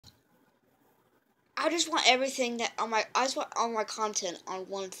I just want everything that I just want all my content on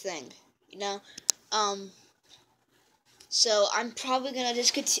one thing, you know. So I'm probably gonna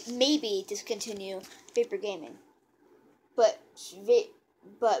maybe discontinue Vapor Gaming, but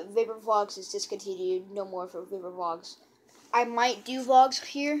Vapor Vlogs is discontinued. No more for Vapor Vlogs. I might do vlogs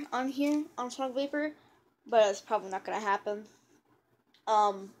here on Sonic Vapor, but it's probably not gonna happen.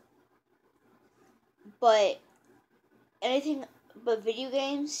 But anything but video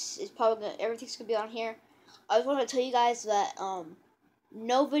games is probably everything's gonna be on here. I just want to tell you guys that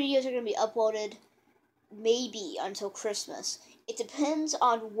no videos are gonna be uploaded maybe until Christmas. It depends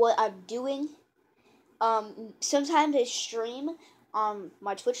on what I'm doing. Sometimes I stream on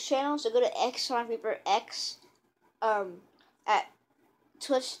my Twitch channel, so go to X Sonic Vapor X at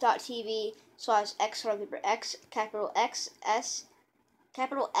twitch.tv/X Sonic Vapor X, capital X S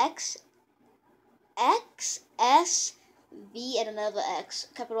capital X X S V and another X.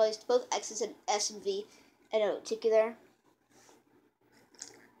 Capitalized both X's and S and V, and it'll take you there.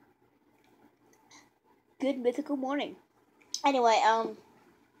 Good mythical morning. Anyway,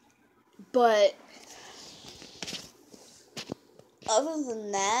 but other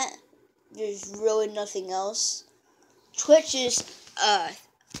than that, there's really nothing else. Twitch is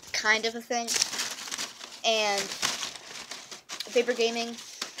kind of a thing, and Vapor Gaming,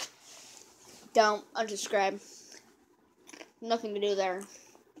 don't unsubscribe. Nothing to do there.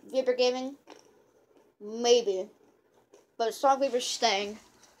 Vapor Gaming, maybe, but Sonic Vapor's staying.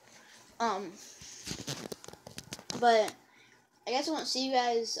 But I guess I won't see you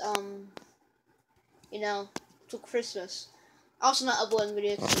guys, till Christmas. Also not uploading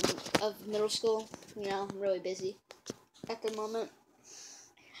videos of middle school. I'm really busy at the moment.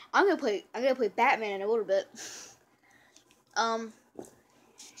 I'm gonna play Batman in a little bit.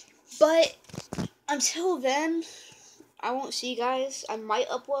 But until then, I won't see you guys. I might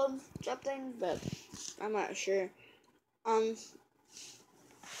upload something, but I'm not sure.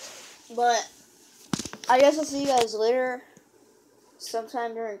 But I guess I'll see you guys later,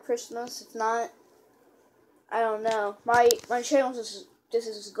 sometime during Christmas. If not, I don't know. My channel just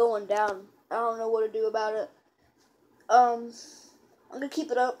is going down. I don't know what to do about it. I'm gonna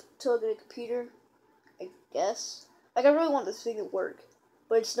keep it up till I get a computer, I guess. Like, I really want this thing to work,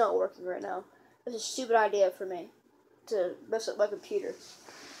 but it's not working right now. It's a stupid idea for me to mess up my computer.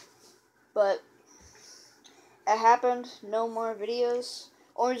 But it happened. No more videos.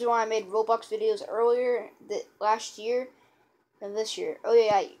 Only reason why I made Roblox videos earlier last year than this year. Oh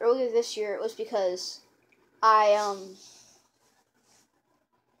yeah, earlier this year it was because I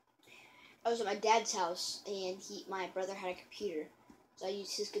was at my dad's house and my brother had a computer, so I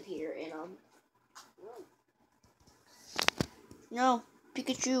used his computer and No,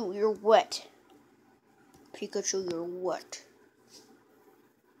 Pikachu, you're wet. Pikachu, you're wet.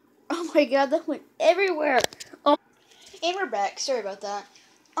 Oh my god, that went everywhere. And we're back. Sorry about that.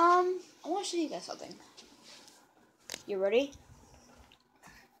 I want to show you guys something. You ready?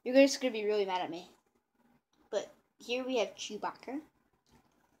 You're guys gonna be really mad at me. But here we have Chewbacca.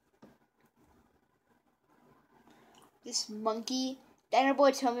 This monkey. Dino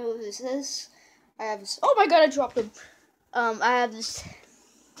Boy, tell me what this is. I have this. Oh my god, I dropped him. I have this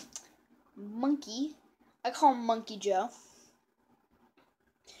monkey. I call him Monkey Joe.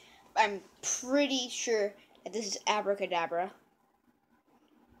 I'm pretty sure that this is Abracadabra.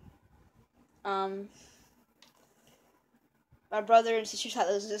 My brother and sister thought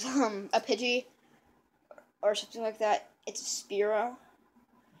this was a Pidgey or something like that. It's a Spearow.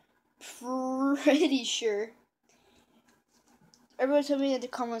 Pretty sure. Everyone tell me in the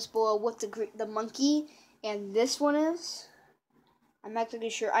comments below what the monkey and this one is. I'm not exactly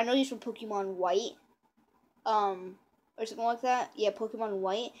sure. I know he's from Pokemon White. Or something like that. Yeah, Pokemon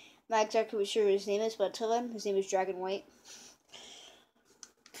White. I'm not exactly sure what his name is, but until then, his name is Dragon White.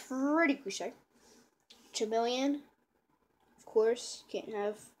 Pretty cliche. Chameleon. Of course, can't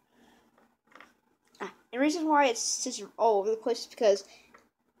have. The reason why it's just all over the place is because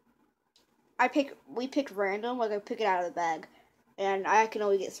we picked random, like I pick it out of the bag, and I can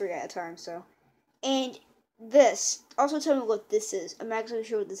only get 3 at a time. So, and this also tell me what this is. I'm not exactly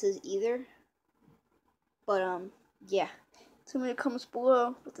sure what this is either, but yeah, tell me in the comments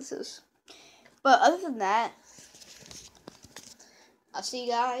below what this is. But other than that, I'll see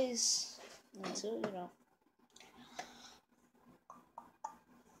you guys until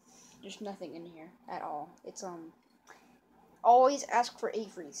There's nothing in here at all. It's always ask for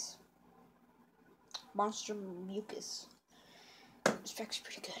Avery's Monster Mucus. This pack's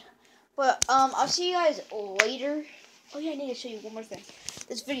pretty good. But I'll see you guys later. Oh yeah, I need to show you one more thing.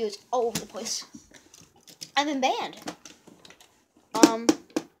 This video is all over the place. I've been banned.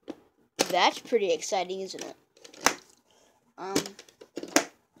 That's pretty exciting, isn't it?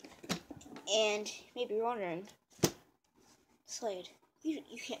 And maybe you're wondering, Slade, you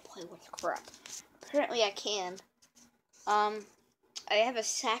can't play with crap. Apparently I can. I have a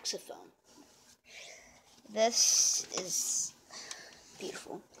saxophone. This is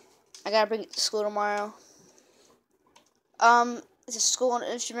beautiful. I gotta bring it to school tomorrow. It's a school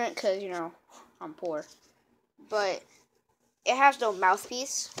instrument because, you know, I'm poor. But it has no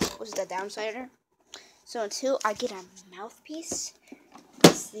mouthpiece, which is the downside. So until I get a mouthpiece,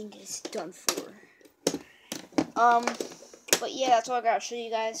 this thing is done for. But yeah, that's all I gotta show you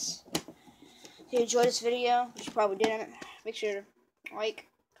guys. If you enjoyed this video, which you probably didn't, make sure to like,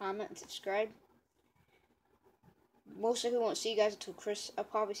 comment, and subscribe. Most likely won't see you guys until I'll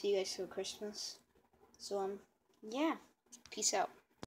probably see you guys till Christmas. So, yeah. Peace out.